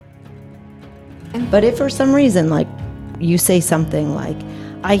But if for some reason, like, you say something like,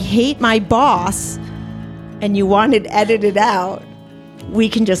 I hate my boss, and you want it edited out, we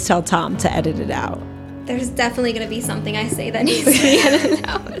can just tell Tom to edit it out. There's definitely going to be something I say that needs to be edited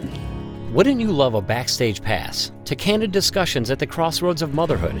out. Wouldn't you love a backstage pass to candid discussions at the crossroads of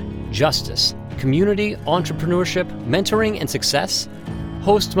motherhood, justice, community, entrepreneurship, mentoring, and success?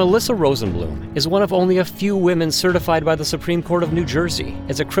 Host Melissa Rosenblum is one of only a few women certified by the Supreme Court of New Jersey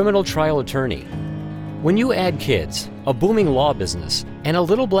as a criminal trial attorney. When you add kids, a booming law business, and a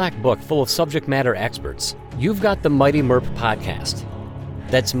little black book full of subject matter experts, you've got the Mighty MERP podcast.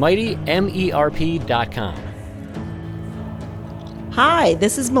 That's mightymerp.com. Hi,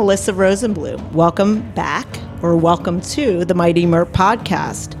 this is Melissa Rosenblum. Welcome back, or welcome to the Mighty MERP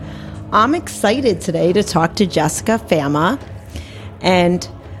podcast. I'm excited today to talk to Jessica Fama, and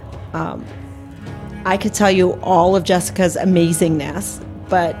I could tell you all of Jessica's amazingness,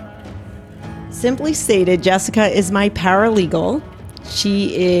 but simply stated, Jessica is my paralegal.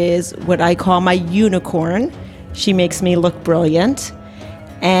 She is what I call my unicorn. She makes me look brilliant.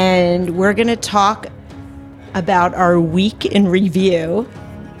 And we're going to talk about our week in review,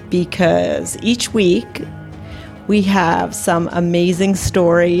 because each week we have some amazing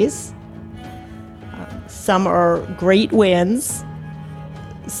stories. Some are great wins.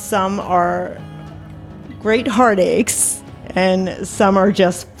 Some are great heartaches. And some are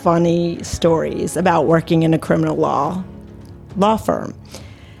just funny stories about working in a criminal law firm.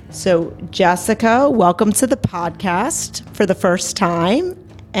 So, Jessica, welcome to the podcast for the first time.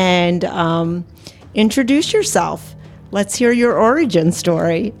 And introduce yourself. Let's hear your origin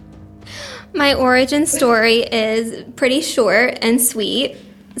story. My origin story is pretty short and sweet,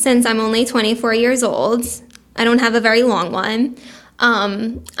 since I'm only 24 years old. I don't have a very long one.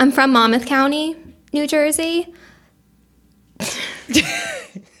 I'm from Monmouth County, New Jersey.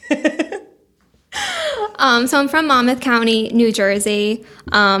 So I'm from Monmouth County, New Jersey.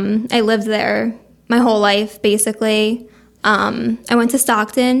 I lived there my whole life, basically. I went to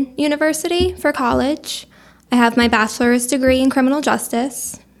Stockton University for college. I have my bachelor's degree in criminal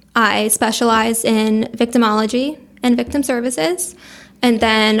justice. I specialize in victimology and victim services. And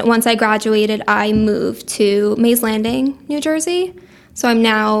then once I graduated, I moved to Mays Landing, New Jersey. So I'm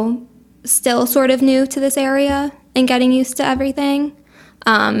now still sort of new to this area and getting used to everything.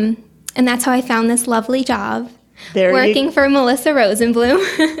 And that's how I found this lovely job, working for Melissa Rosenblum.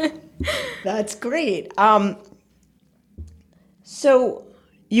 That's great. So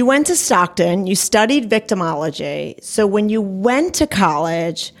you went to Stockton, you studied victimology. So when you went to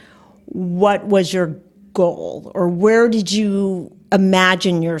college, what was your goal, or where did you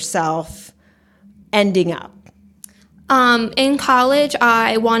imagine yourself ending up? In college,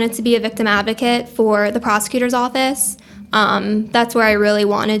 I wanted to be a victim advocate for the prosecutor's office. That's where I really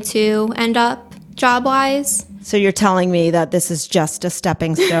wanted to end up job-wise. So you're telling me that this is just a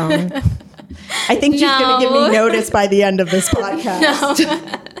stepping stone? I think she's going to give me notice by the end of this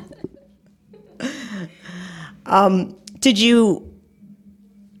podcast. No. Did you,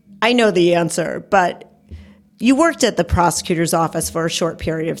 I know the answer, but you worked at the prosecutor's office for a short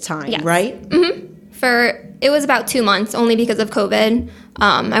period of time, yes. Right? Mm-hmm. It was about 2 months, only because of COVID.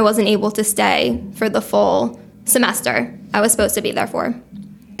 I wasn't able to stay for the full semester I was supposed to be there for.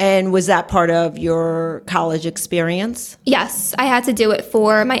 And was that part of your college experience? Yes, I had to do it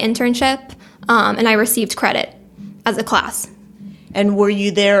for my internship, and I received credit as a class. And were you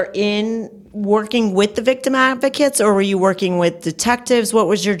there working with the victim advocates, or were you working with detectives? What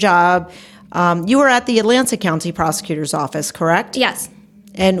was your job? You were at the Atlantic County Prosecutor's Office, correct? Yes.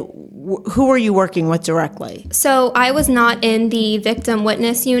 And who were you working with directly? So I was not in the victim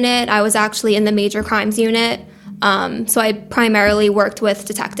witness unit. I was actually in the major crimes unit. So I primarily worked with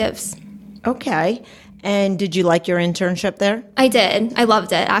detectives. Okay. And did you like your internship there? I did. I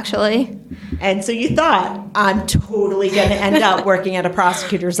loved it, actually. And so you thought, I'm totally going to end up working at a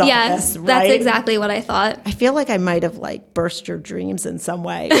prosecutor's office, yes, right? That's exactly what I thought. I feel like I might have burst your dreams in some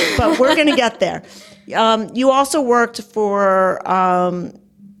way, but we're going to get there. You also worked for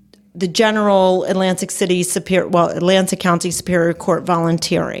the general Atlantic County Superior Court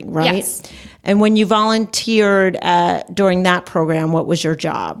volunteering, right? Yes. And when you volunteered during that program, what was your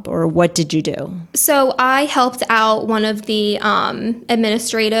job, or what did you do? So I helped out one of the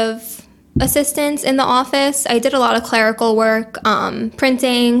administrative assistants in the office. I did a lot of clerical work,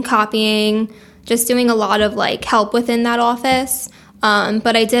 printing, copying, just doing a lot of help within that office.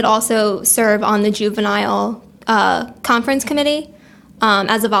 But I did also serve on the juvenile conference committee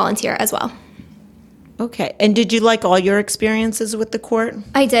as a volunteer as well. Okay. And did you like all your experiences with the court?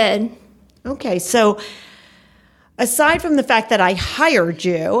 I did. Okay. So aside from the fact that I hired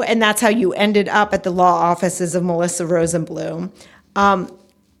you, and that's how you ended up at the law offices of Melissa Rosenblum,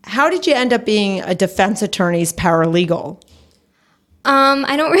 how did you end up being a defense attorney's paralegal?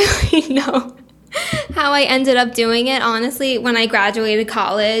 I don't really know how I ended up doing it. Honestly, when I graduated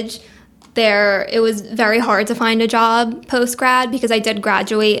college, it was very hard to find a job post-grad because I did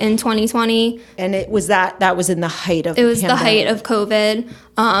graduate in 2020. And it was that was in the height of It was pandemic. the height of COVID.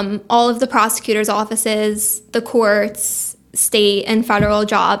 All of the prosecutors' offices, the courts, state and federal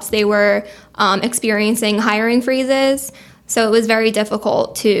jobs, they were experiencing hiring freezes. So it was very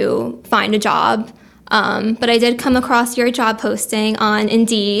difficult to find a job. But I did come across your job posting on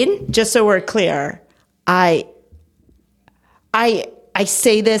Indeed. Just so we're clear, I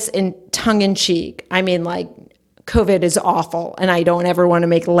say this in tongue-in-cheek. I mean, like, COVID is awful, and I don't ever want to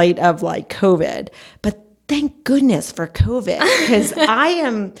make light of, like, COVID. But thank goodness for COVID, because I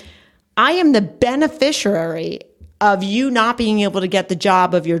am the beneficiary of you not being able to get the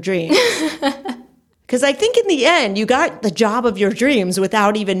job of your dreams. Because I think in the end, you got the job of your dreams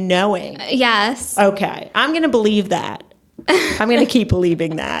without even knowing. Yes. Okay, I'm going to believe that. I'm going to keep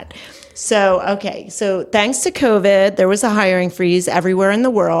believing that. So, okay, so thanks to COVID, there was a hiring freeze everywhere in the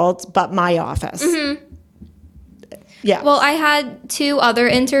world but my office. Mm-hmm. Yeah. Well, I had 2 other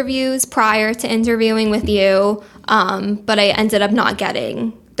interviews prior to interviewing with you, but I ended up not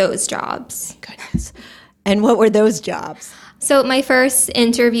getting those jobs. Goodness. And what were those jobs? So my first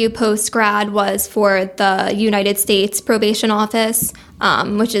interview post-grad was for the United States Probation Office,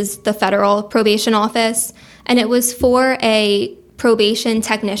 which is the federal probation office, and it was for a probation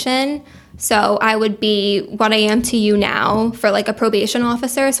technician. So I would be what I am to you now for like a probation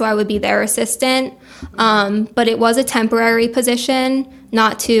officer. So I would be their assistant. But it was a temporary position,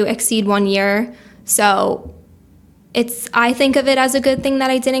 not to exceed 1 year. So I think of it as a good thing that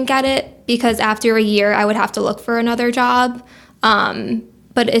I didn't get it, because after a year I would have to look for another job.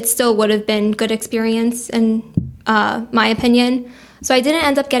 But it still would have been good experience in my opinion. So I didn't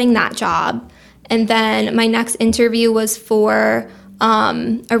end up getting that job. And then my next interview was for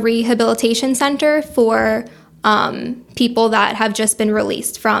a rehabilitation center for people that have just been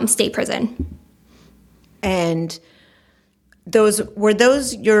released from state prison. And were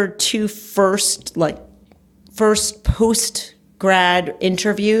those your 2 first post-grad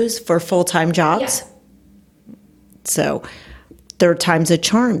interviews for full-time jobs? Yes. So 3rd time's a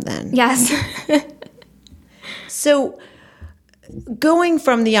charm then. Yes. So going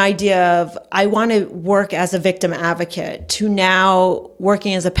from the idea of I want to work as a victim advocate to now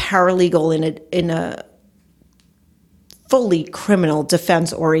working as a paralegal in a fully criminal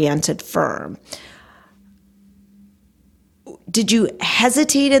defense-oriented firm, did you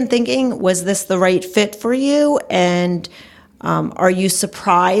hesitate in thinking, was this the right fit for you? And are you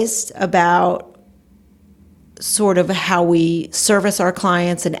surprised about sort of how we service our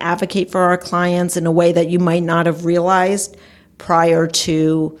clients and advocate for our clients in a way that you might not have realized prior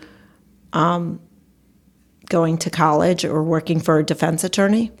to going to college or working for a defense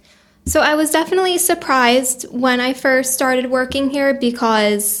attorney? So I was definitely surprised when I first started working here,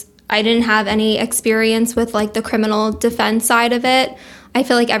 because I didn't have any experience with like the criminal defense side of it. I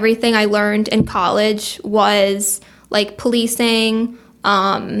feel like everything I learned in college was like policing,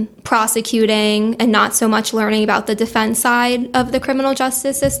 prosecuting, and not so much learning about the defense side of the criminal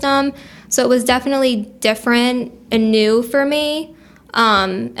justice system. So it was definitely different and new for me.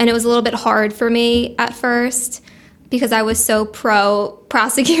 And it was a little bit hard for me at first because I was so pro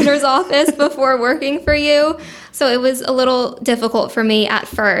prosecutor's office before working for you. So it was a little difficult for me at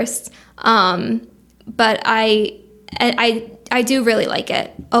first. But I do really like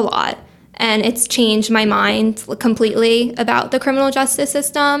it a lot. And it's changed my mind completely about the criminal justice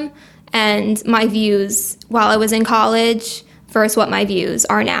system and my views while I was in college versus what my views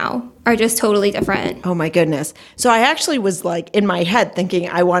are now are just totally different. Oh my goodness. So I actually was like in my head thinking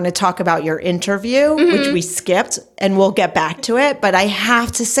I want to talk about your interview, which we skipped, and we'll get back to it. But I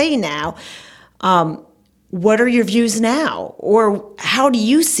have to say now, what are your views now? Or how do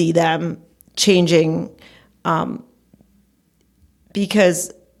you see them changing?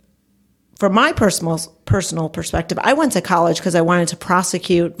 Because from my personal perspective, I went to college because I wanted to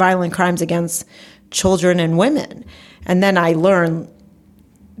prosecute violent crimes against children and women. And then I learned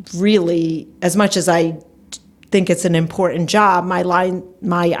really, as much as I think it's an important job,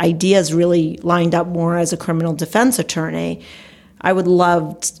 my ideas really lined up more as a criminal defense attorney. I would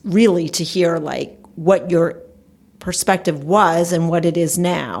love really to hear like what your perspective was and what it is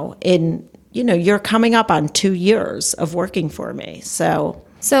now. You're coming up on 2 years of working for me. So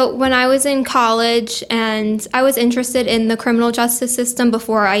So when I was in college, and I was interested in the criminal justice system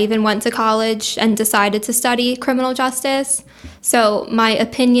before I even went to college and decided to study criminal justice. So my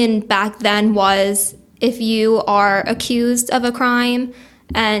opinion back then was, if you are accused of a crime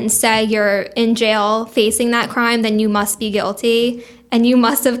and say you're in jail facing that crime, then you must be guilty and you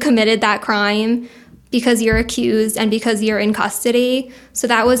must have committed that crime because you're accused and because you're in custody. So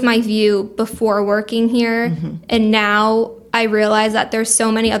that was my view before working here. Mm-hmm. And now I realize that there's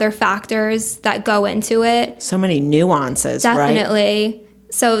so many other factors that go into it. So many nuances, Definitely.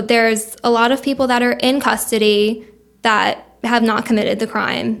 Right? So there's a lot of people that are in custody that have not committed the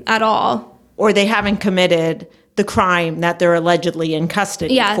crime at all. Or they haven't committed the crime that they're allegedly in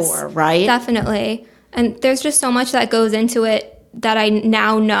custody for, right? Definitely. And there's just so much that goes into it that I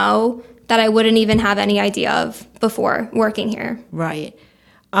now know that I wouldn't even have any idea of before working here. Right.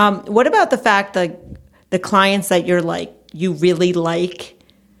 What about the fact that the clients that you really like,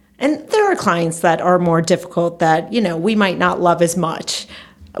 and there are clients that are more difficult that, we might not love as much.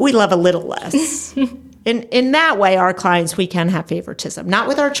 We love a little less. In that way, our clients, we can have favoritism. Not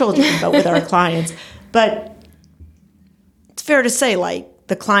with our children, but with our clients. But it's fair to say,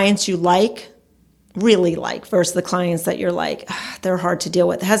 the clients you really like, versus the clients that you're they're hard to deal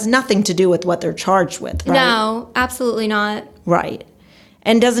with. It has nothing to do with what they're charged with, right? No, absolutely not. Right.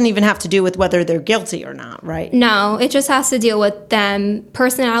 And doesn't even have to do with whether they're guilty or not, right? No, it just has to deal with them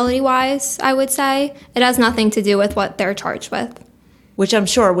personality-wise, I would say. It has nothing to do with what they're charged with. Which I'm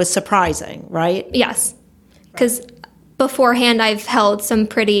sure was surprising, right? Yes, because beforehand I've held some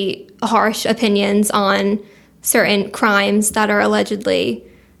pretty harsh opinions on certain crimes that are allegedly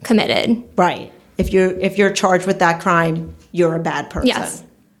committed. Right. If you're charged with that crime, you're a bad person. Yes.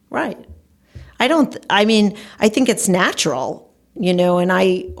 Right. I think it's natural. And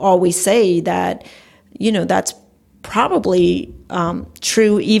I always say that, that's probably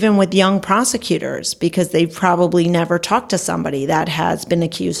true even with young prosecutors, because they've probably never talked to somebody that has been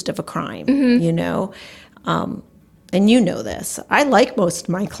accused of a crime, mm-hmm. And you know this. I like most of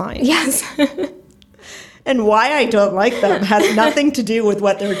my clients. Yes. And why I don't like them has nothing to do with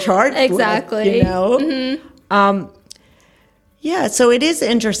what they're charged exactly. with, Mm-hmm. Yeah, so it is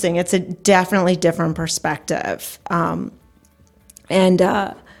interesting. It's a definitely different perspective.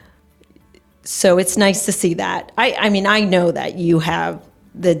 So it's nice to see that. I know that you have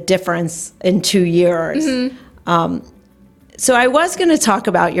the difference in 2 years. Mm-hmm. So I was going to talk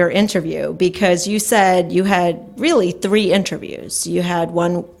about your interview, because you said you had really 3 interviews. You had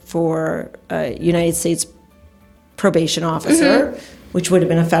one for a United States probation officer, mm-hmm. which would have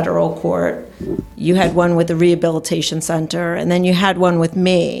been a federal court. You had one with the rehabilitation center, and then you had one with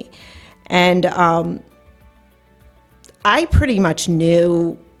me. And I pretty much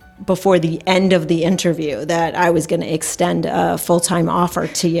knew before the end of the interview that I was going to extend a full-time offer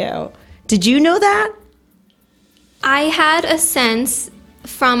to you. Did you know that? I had a sense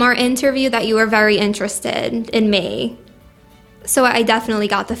from our interview that you were very interested in me. So I definitely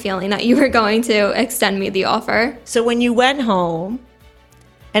got the feeling that you were going to extend me the offer. So when you went home,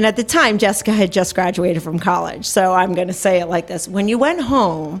 and at the time Jessica had just graduated from college, so I'm going to say it like this. When you went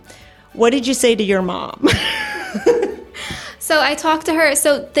home, what did you say to your mom? So I talked to her.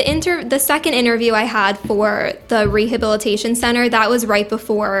 So the second interview I had for the rehabilitation center, that was right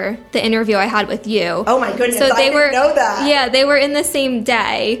before the interview I had with you. Oh my goodness, so I didn't know that. Yeah, they were in the same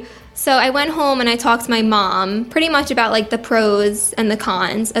day. So I went home and I talked to my mom pretty much about the pros and the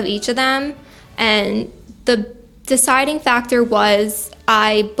cons of each of them. And the deciding factor was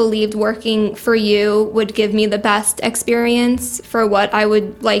I believed working for you would give me the best experience for what I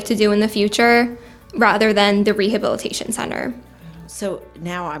would like to do in the future, rather than the rehabilitation center. So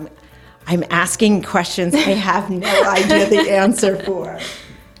now I'm asking questions I have no idea the answer for.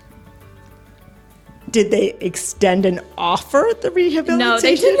 Did they extend an offer at the rehabilitation? No,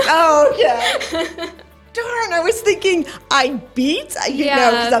 they did not. Oh, yeah. Darn, I was thinking I beat,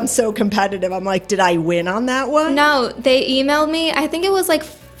 because I'm so competitive. I'm like, did I win on that one? No, they emailed me. I think it was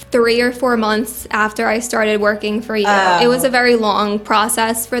 3 or 4 months after I started working for you. It was a very long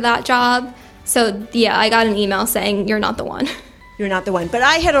process for that job. So, yeah, I got an email saying, you're not the one. You're not the one. But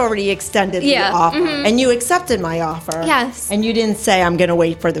I had already extended the offer. Mm-hmm. And you accepted my offer. Yes. And you didn't say, I'm going to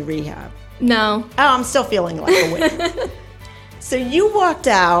wait for the rehab. No. Oh, I'm still feeling like a win. So you walked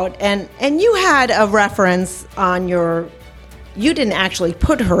out, and you had a reference on your... You didn't actually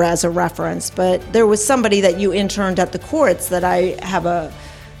put her as a reference, but there was somebody that you interned at the courts that I have a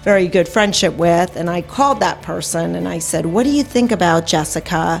very good friendship with, and I called that person, and I said, what do you think about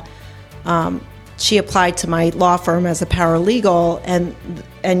Jessica? She applied to my law firm as a paralegal,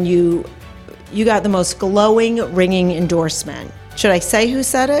 and you got the most glowing, ringing endorsement. Should I say who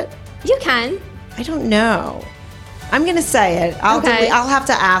said it? You can. I don't know. I'm going to say it. I'll have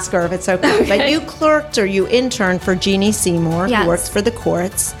to ask her if it's okay. But you clerked or you interned for Jeannie Seymour, Yes. who works for the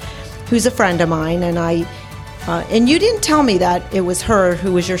courts, who's a friend of mine, and you didn't tell me that it was her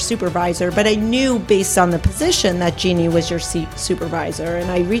who was your supervisor, but I knew based on the position that Jeannie was your supervisor,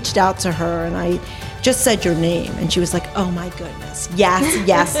 and I reached out to her and I just said your name, and she was like, oh my goodness, yes,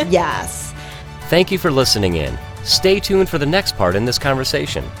 yes, yes. Thank you for listening in. Stay tuned for the next part in this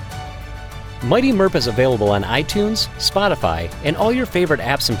conversation. Mighty MERP is available on iTunes, Spotify, and all your favorite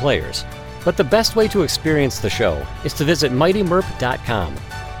apps and players. But the best way to experience the show is to visit mightymerp.com.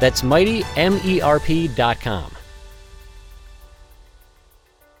 That's mightymerp.com.